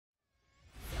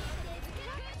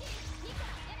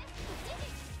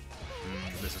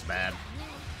bad.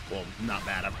 Well, not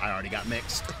bad. I already got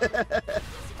mixed.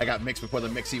 I got mixed before the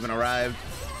mix even arrived.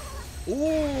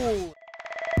 Ooh!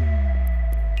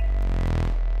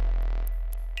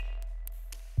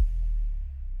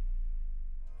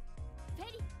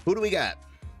 Who do we got?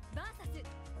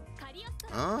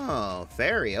 Oh,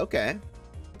 Ferry, okay.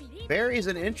 Ferry's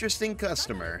an interesting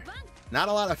customer. Not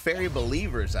a lot of Ferry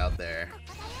believers out there.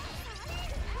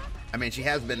 I mean, she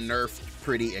has been nerfed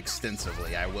pretty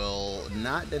extensively. I will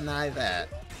not deny that.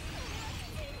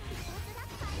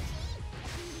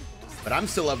 But I'm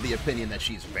still of the opinion that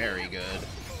she's very good.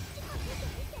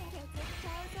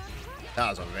 That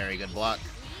was a very good block.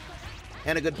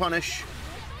 And a good punish.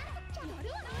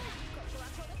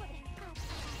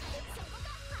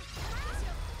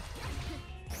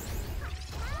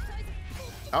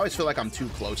 I always feel like I'm too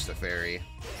close to Ferry.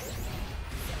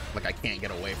 Like I can't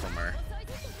get away from her.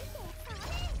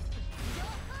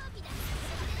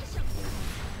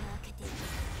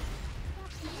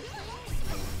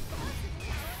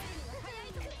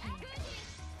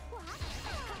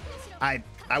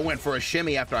 I went for a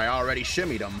shimmy after I already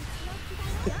shimmied him.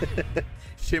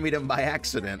 Shimmied him by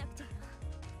accident.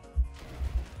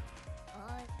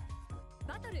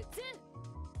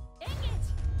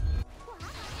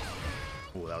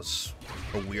 Ooh, that was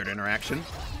a weird interaction.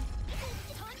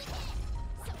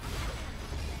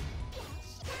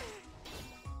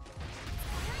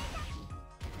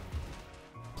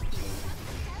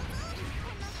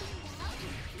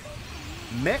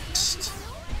 Mixed.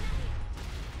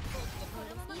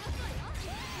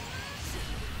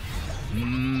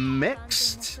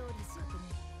 Mixed.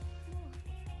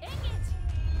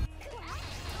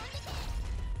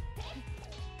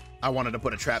 I wanted to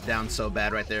put a trap down so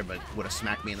bad right there, but would have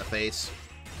smacked me in the face.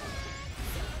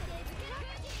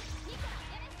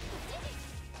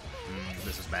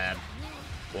 This is bad.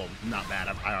 Well, not bad.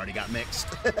 I already got mixed.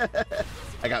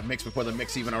 I got mixed before the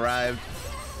mix even arrived.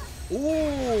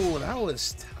 Ooh, that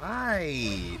was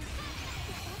tight.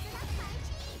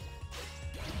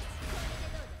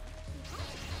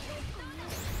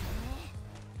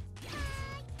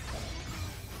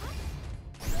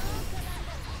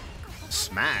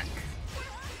 Smack.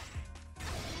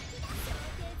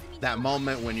 That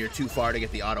moment when you're too far to get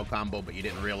the auto combo, but you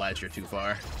didn't realize you're too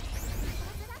far.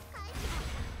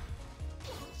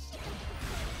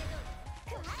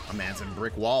 My man's in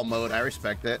brick wall mode. I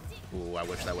respect it. Ooh, I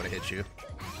wish that would have hit you.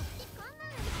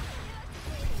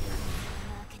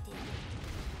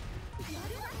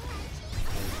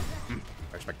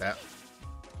 I respect that.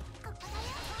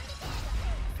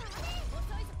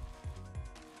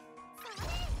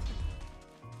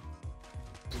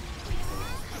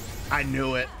 I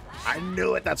knew it. I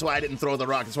knew it. That's why I didn't throw the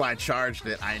rock. That's why I charged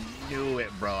it. I knew it,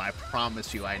 bro. I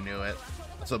promise you I knew it.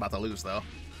 I'm still about to lose, though.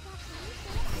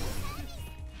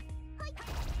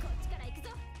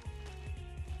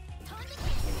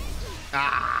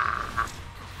 Ah!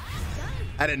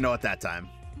 I didn't know it that time.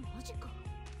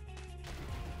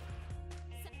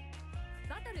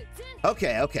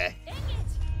 Okay, okay.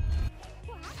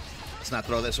 Let's not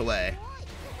throw this away.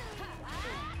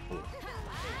 Ooh.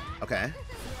 Okay.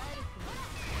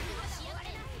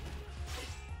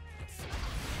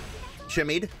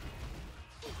 Shimmied.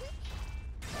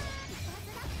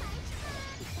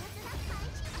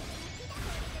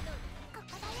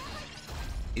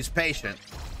 He's patient.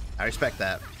 I respect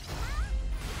that.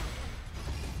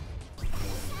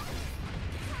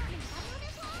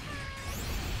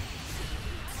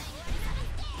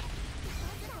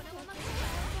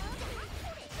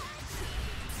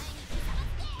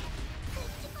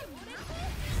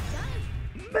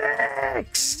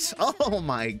 Mixed! Oh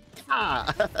my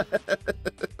god!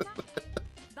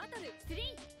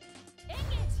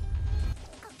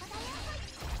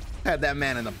 Had that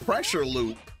man in the pressure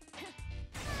loop.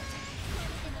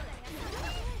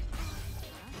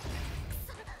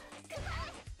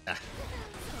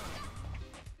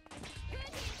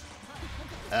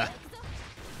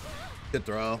 Good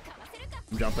throw.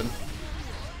 I'm jumping.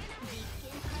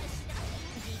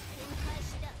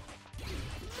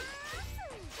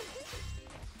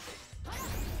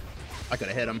 I could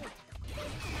have hit him.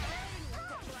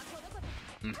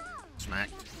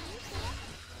 Smacked.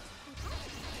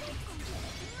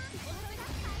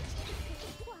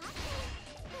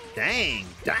 Dang,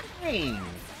 dang.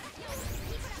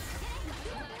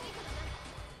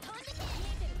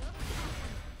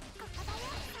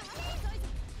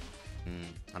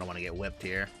 I don't want to get whipped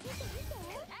here.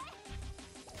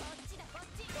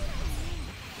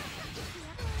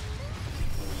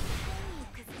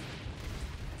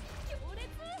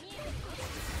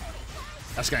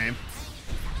 That's game.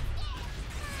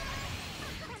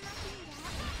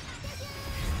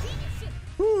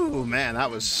 Ooh, man,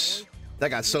 that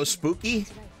got so spooky.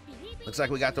 Looks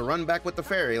like we got to run back with the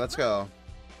Ferry. Let's go.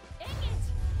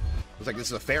 Looks like this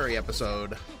is a Ferry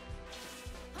episode.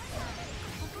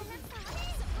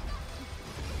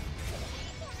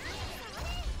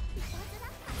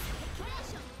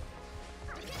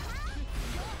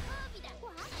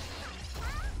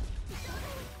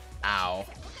 Ow.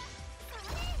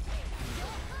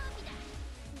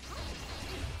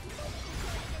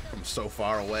 From so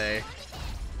far away.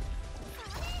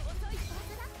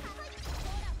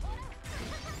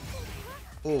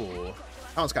 Ooh,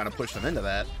 I almost kind of pushed him into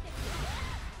that.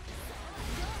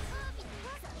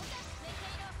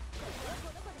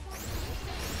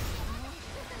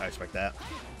 I expect that.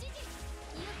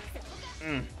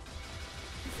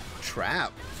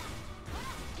 Trap.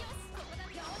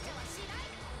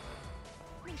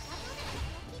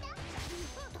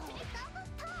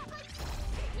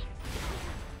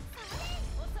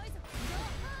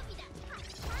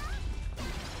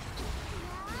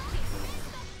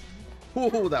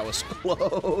 Ooh, that was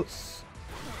close.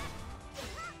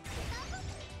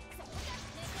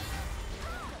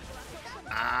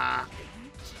 Ah.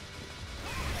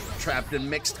 Trapped in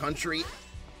mixed country.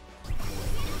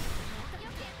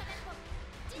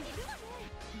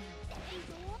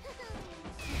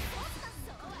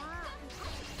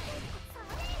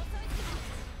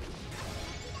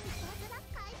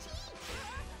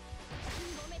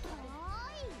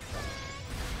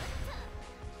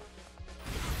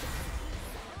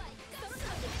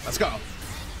 Let's go.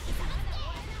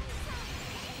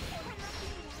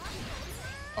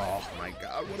 Oh my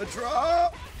god, what a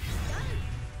drop.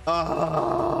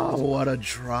 Oh, what a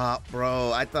drop,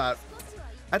 bro. I thought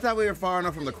we were far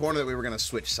enough from the corner that we were gonna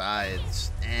switch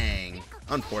sides. Dang.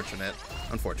 Unfortunate.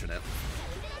 Unfortunate.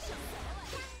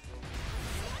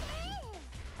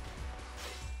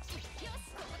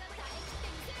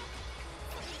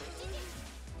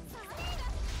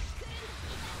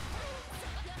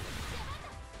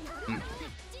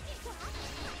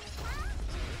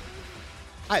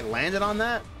 I landed on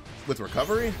that with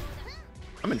recovery.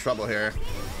 I'm in trouble here.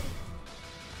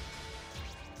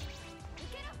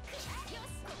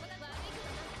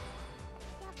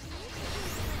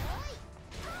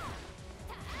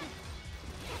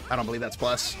 I don't believe that's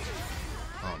plus.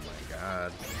 Oh my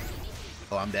god.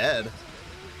 Oh, I'm dead.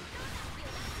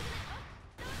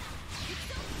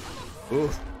 Ooh.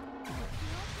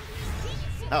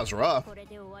 That was rough.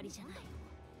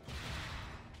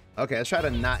 Okay, let's try to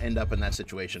not end up in that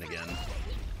situation again.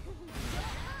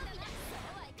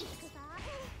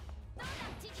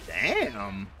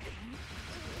 Damn.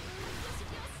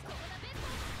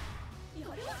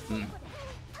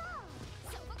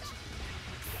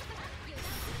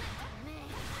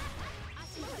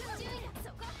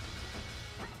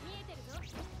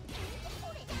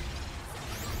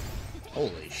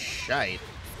 Holy shite.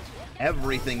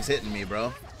 Everything's hitting me,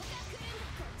 bro.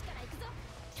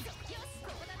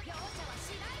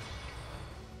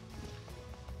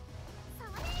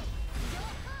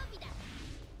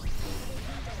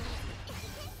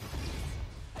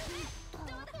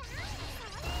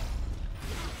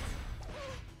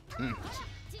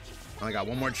 Only got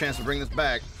one more chance to bring this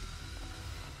back.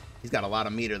 He's got a lot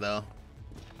of meter, though.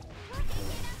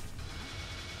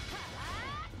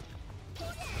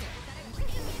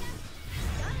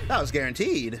 That was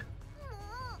guaranteed.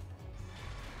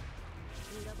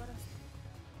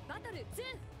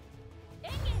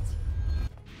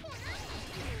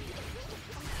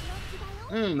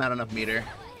 Not enough meter.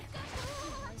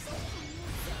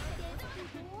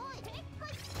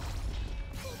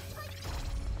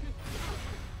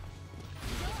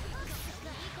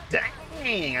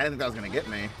 Dang, I didn't think that was gonna get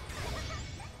me.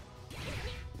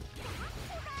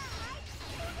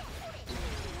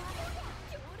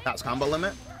 That was combo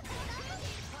limit.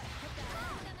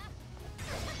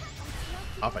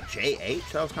 Off a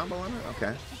J8, that was combo limit?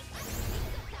 Okay.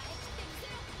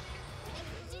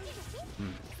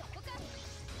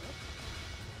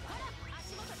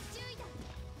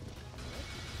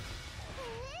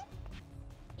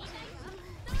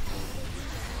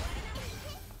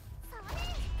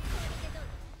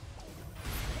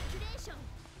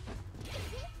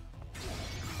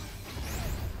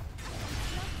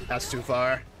 That's too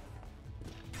far.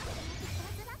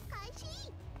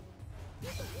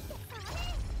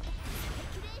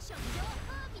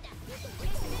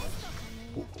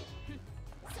 Ooh.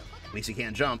 At least he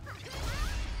can't jump.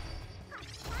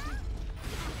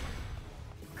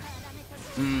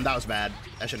 That was bad.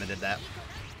 I shouldn't have did that.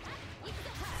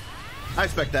 I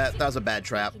expect that. That was a bad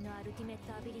trap.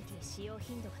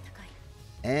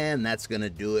 And that's going to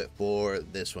do it for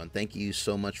this one. Thank you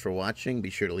so much for watching. Be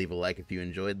sure to leave a like if you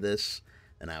enjoyed this,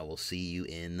 and I will see you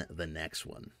in the next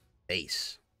one.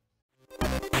 Peace.